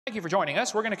Thank you for joining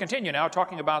us. We're going to continue now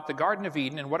talking about the Garden of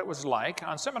Eden and what it was like.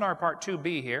 On Seminar Part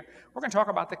 2B here, we're going to talk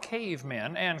about the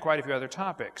cavemen and quite a few other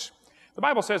topics. The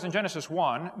Bible says in Genesis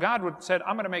 1, God said,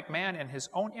 I'm going to make man in his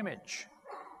own image.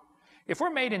 If we're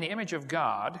made in the image of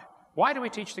God, why do we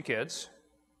teach the kids?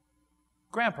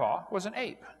 Grandpa was an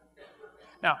ape.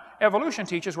 Now, evolution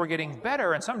teaches we're getting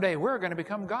better and someday we're going to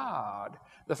become God.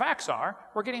 The facts are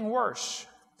we're getting worse.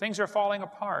 Things are falling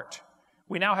apart.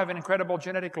 We now have an incredible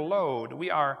genetic load.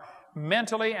 We are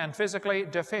mentally and physically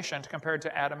deficient compared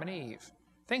to Adam and Eve.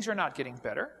 Things are not getting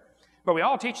better. But we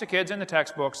all teach the kids in the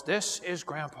textbooks, this is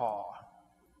Grandpa.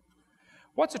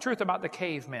 What's the truth about the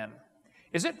cavemen?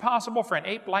 Is it possible for an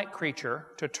ape-like creature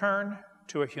to turn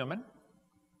to a human?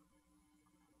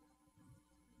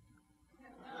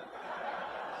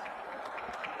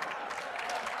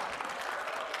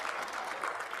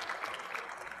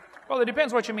 Well, it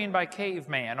depends what you mean by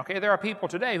caveman, okay? There are people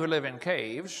today who live in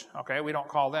caves, okay? We don't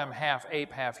call them half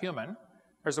ape, half human.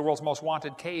 There's the world's most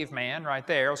wanted caveman right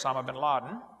there, Osama bin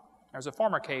Laden. There's a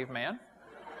former caveman.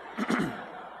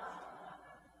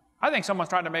 I think someone's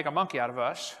trying to make a monkey out of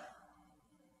us.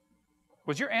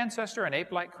 Was your ancestor an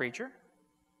ape-like creature?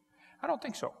 I don't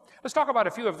think so. Let's talk about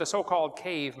a few of the so-called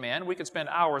cavemen. We could spend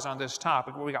hours on this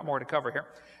topic, but we got more to cover here.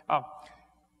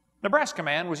 Nebraska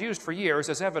man was used for years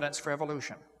as evidence for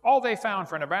evolution. All they found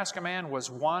for a Nebraska man was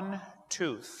one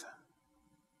tooth.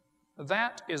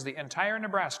 That is the entire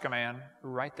Nebraska man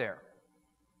right there.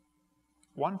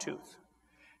 One tooth.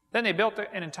 Then they built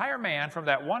an entire man from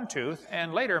that one tooth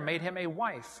and later made him a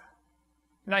wife.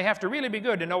 Now you have to really be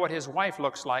good to know what his wife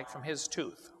looks like from his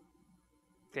tooth.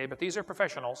 Okay, but these are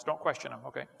professionals. Don't question them,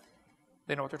 okay?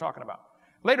 They know what they're talking about.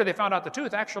 Later they found out the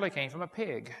tooth actually came from a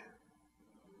pig.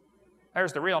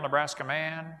 There's the real Nebraska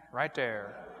man right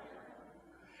there.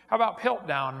 How about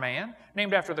Piltdown man,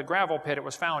 named after the gravel pit it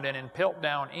was found in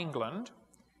Piltdown, England.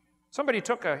 Somebody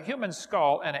took a human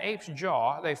skull and an ape's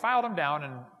jaw, they filed them down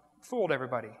and fooled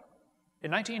everybody.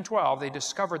 In 1912, they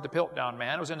discovered the Piltdown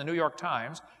man. It was in the New York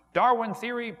Times. Darwin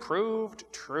theory proved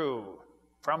true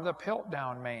from the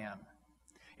Piltdown man.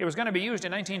 It was going to be used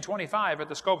in 1925 at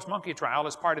the Scopes monkey trial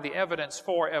as part of the evidence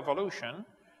for evolution.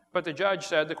 But the judge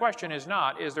said the question is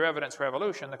not, is there evidence for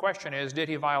evolution? The question is, did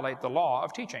he violate the law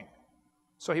of teaching?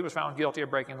 So he was found guilty of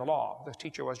breaking the law. The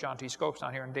teacher was John T. Scopes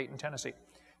down here in Dayton, Tennessee.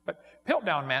 But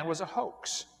Piltdown man was a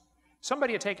hoax.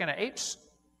 Somebody had taken an ape's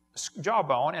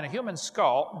jawbone and a human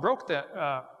skull, broke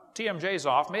the TMJs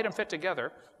off, made them fit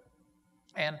together,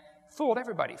 and fooled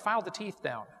everybody, filed the teeth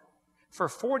down. For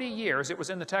 40 years, it was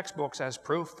in the textbooks as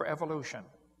proof for evolution.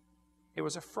 It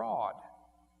was a fraud,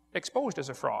 exposed as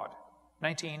a fraud.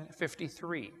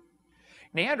 1953.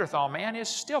 Neanderthal man is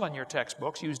still in your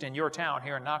textbooks, used in your town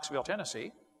here in Knoxville,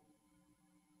 Tennessee.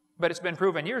 But it's been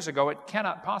proven years ago it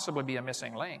cannot possibly be a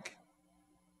missing link.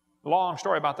 Long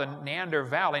story about the Neander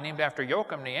Valley, named after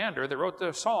Joachim Neander, that wrote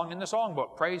the song in the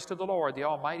songbook, Praise to the Lord, the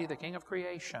Almighty, the King of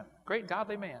Creation. Great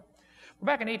godly man.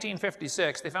 Back in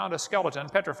 1856, they found a skeleton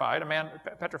petrified, a man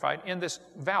petrified, in this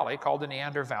valley called the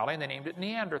Neander Valley, and they named it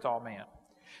Neanderthal man.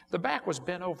 The back was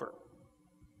bent over.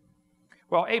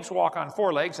 Well, apes walk on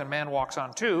 4 legs and man walks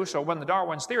on 2, so when the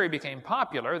Darwin's theory became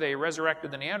popular, they resurrected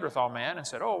the Neanderthal man and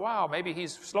said, oh, wow, maybe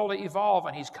he's slowly evolved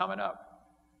and he's coming up.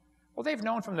 Well, they've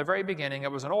known from the very beginning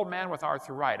it was an old man with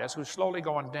arthritis who's slowly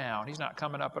going down. He's not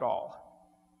coming up at all.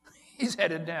 He's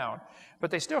headed down. But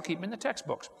they still keep him in the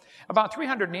textbooks. About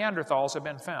 300 Neanderthals have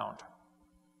been found.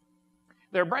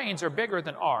 Their brains are bigger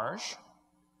than ours.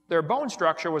 Their bone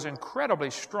structure was incredibly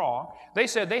strong. They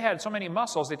said they had so many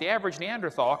muscles that the average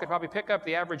Neanderthal could probably pick up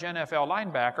the average NFL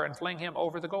linebacker and fling him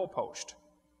over the goalpost.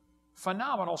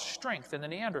 Phenomenal strength in the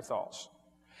Neanderthals.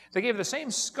 They gave the same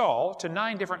skull to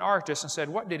 9 different artists and said,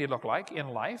 what did he look like in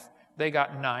life? They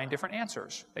got 9 different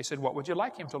answers. They said, what would you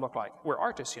like him to look like? We're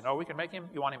artists, you know. We can make him,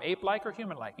 you want him ape-like or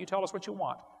human-like? You tell us what you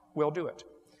want. We'll do it.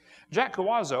 Jack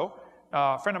Cawazzo,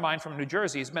 a friend of mine from New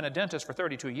Jersey, has been a dentist for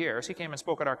 32 years. He came and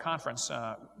spoke at our conference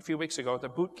a few weeks ago at the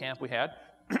boot camp we had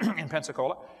in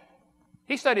Pensacola.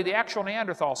 He studied the actual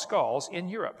Neanderthal skulls in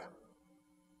Europe.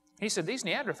 He said these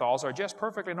Neanderthals are just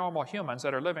perfectly normal humans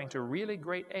that are living to really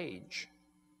great age.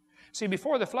 See,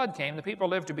 before the flood came, the people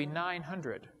lived to be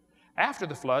 900. After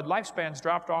the flood, lifespans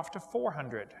dropped off to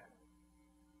 400,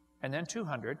 and then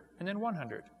 200, and then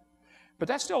 100. But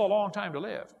that's still a long time to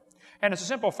live. And it's a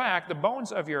simple fact, the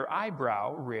bones of your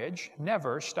eyebrow ridge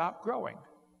never stop growing.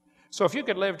 So if you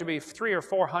could live to be 300 or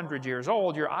 400 years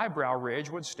old, your eyebrow ridge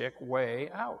would stick way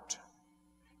out.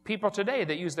 People today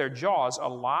that use their jaws a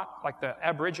lot, like the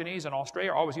Aborigines in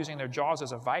Australia, are always using their jaws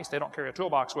as a vice. They don't carry a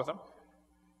toolbox with them.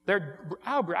 Their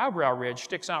eyebrow ridge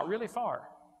sticks out really far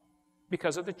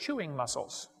because of the chewing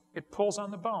muscles. It pulls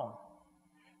on the bone.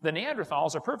 The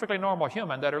Neanderthals are perfectly normal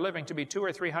human that are living to be 200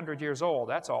 or 300 years old.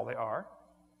 That's all they are.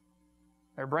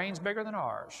 Their brain's bigger than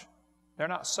ours. They're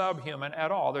not subhuman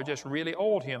at all. They're just really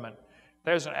old human.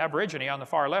 There's an aborigine on the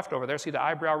far left over there. See the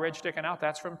eyebrow ridge sticking out?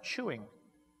 That's from chewing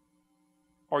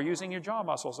or using your jaw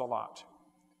muscles a lot.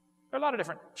 There are a lot of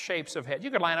different shapes of head. You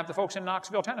could line up the folks in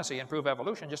Knoxville, Tennessee and prove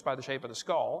evolution just by the shape of the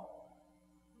skull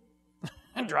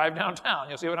and drive downtown.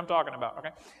 You'll see what I'm talking about,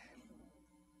 okay?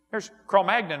 Here's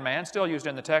Cro-Magnon man, still used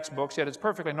in the textbooks, yet it's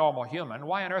perfectly normal human.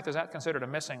 Why on earth is that considered a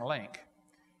missing link?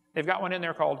 They've got one in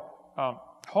there called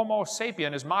Homo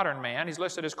sapien is modern man. He's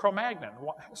listed as Cro-Magnon.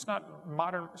 It's not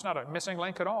modern, it's not a missing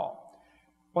link at all.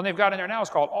 One they've got in there now is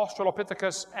called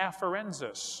Australopithecus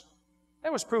afarensis.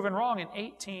 That was proven wrong in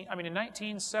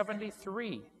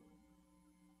 1973.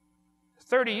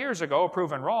 30 years ago,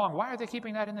 proven wrong. Why are they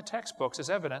keeping that in the textbooks as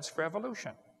evidence for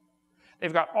evolution?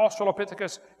 They've got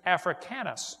Australopithecus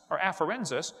africanus, or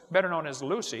afarensis, better known as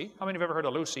Lucy. How many have ever heard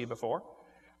of Lucy before?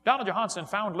 Donald Johanson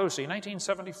found Lucy in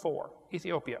 1974,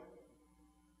 Ethiopia.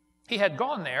 He had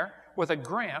gone there with a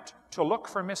grant to look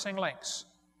for missing links.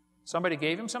 Somebody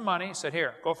gave him some money, said,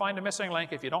 here, go find a missing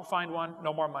link. If you don't find one,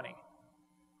 no more money.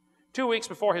 2 weeks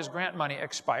before his grant money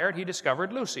expired, he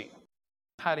discovered Lucy.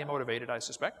 Highly motivated, I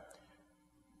suspect.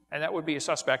 And that would be a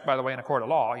suspect, by the way, in a court of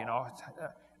law, you know.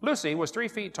 Lucy was 3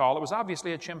 feet tall. It was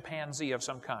obviously a chimpanzee of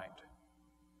some kind.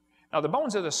 Now, the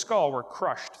bones of the skull were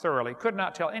crushed thoroughly. Could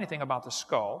not tell anything about the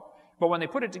skull. But when they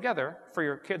put it together for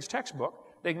your kid's textbook,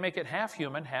 they can make it half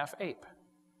human, half ape.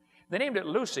 They named it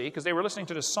Lucy because they were listening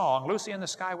to the song, Lucy in the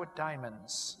Sky with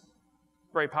Diamonds.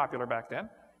 Very popular back then,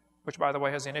 which, by the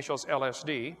way, has the initials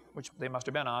LSD, which they must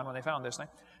have been on when they found this thing.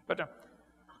 But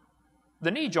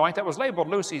the knee joint that was labeled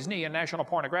Lucy's knee in National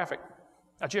Geographic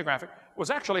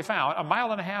was actually found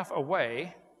 1.5 miles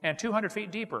away and 200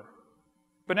 feet deeper.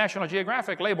 But National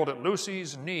Geographic labeled it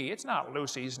Lucy's knee. It's not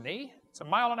Lucy's knee. It's 1.5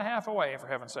 miles away, for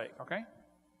heaven's sake, okay?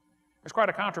 There's quite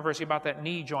a controversy about that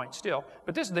knee joint still.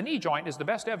 But the knee joint is the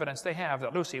best evidence they have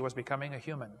that Lucy was becoming a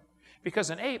human.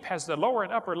 Because an ape has the lower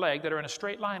and upper leg that are in a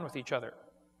straight line with each other.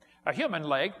 A human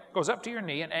leg goes up to your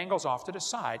knee and angles off to the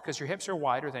side because your hips are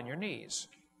wider than your knees.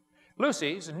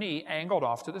 Lucy's knee angled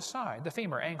off to the side, the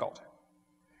femur angled.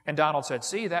 And Donald said,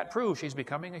 see, that proves she's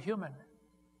becoming a human.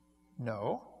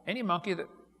 No, any monkey that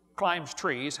climbs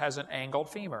trees has an angled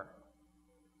femur.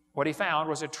 What he found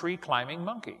was a tree-climbing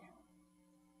monkey.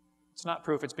 It's not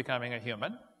proof it's becoming a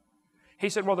human. He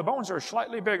said, well, the bones are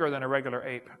slightly bigger than a regular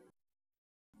ape.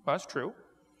 Well, that's true.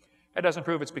 It doesn't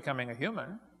prove it's becoming a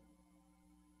human.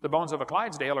 The bones of a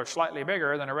Clydesdale are slightly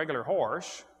bigger than a regular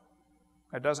horse.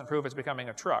 It doesn't prove it's becoming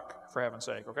a truck, for heaven's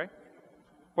sake, okay?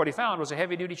 What he found was a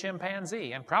heavy-duty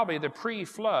chimpanzee, and probably the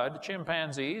pre-flood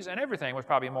chimpanzees, and everything was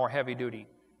probably more heavy-duty.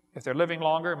 If they're living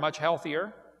longer, much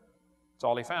healthier, that's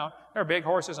all he found. There are big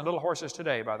horses and little horses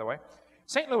today, by the way.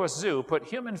 St. Louis Zoo put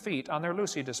human feet on their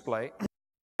Lucy display.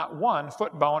 Not one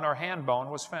foot bone or hand bone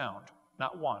was found.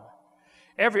 Not one.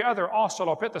 Every other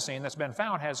Australopithecine that's been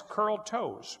found has curled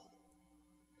toes.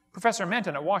 Professor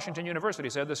Menton at Washington University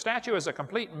said, the statue is a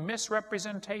complete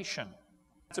misrepresentation.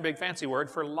 That's a big fancy word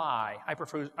for lie. I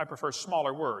prefer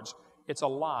smaller words. It's a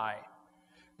lie.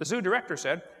 The zoo director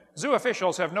said, zoo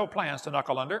officials have no plans to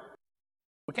knuckle under.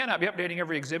 We cannot be updating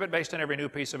every exhibit based on every new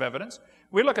piece of evidence.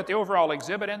 We look at the overall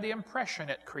exhibit and the impression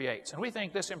it creates, and we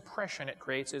think this impression it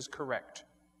creates is correct.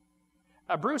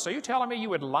 Bruce, are you telling me you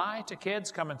would lie to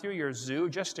kids coming through your zoo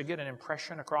just to get an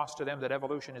impression across to them that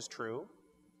evolution is true?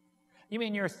 You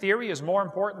mean your theory is more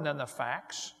important than the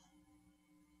facts?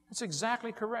 That's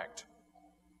exactly correct.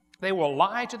 They will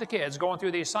lie to the kids going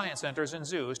through these science centers and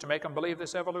zoos to make them believe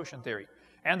this evolution theory.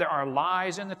 And there are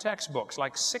lies in the textbooks,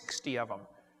 like 60 of them.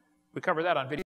 We covered that on video.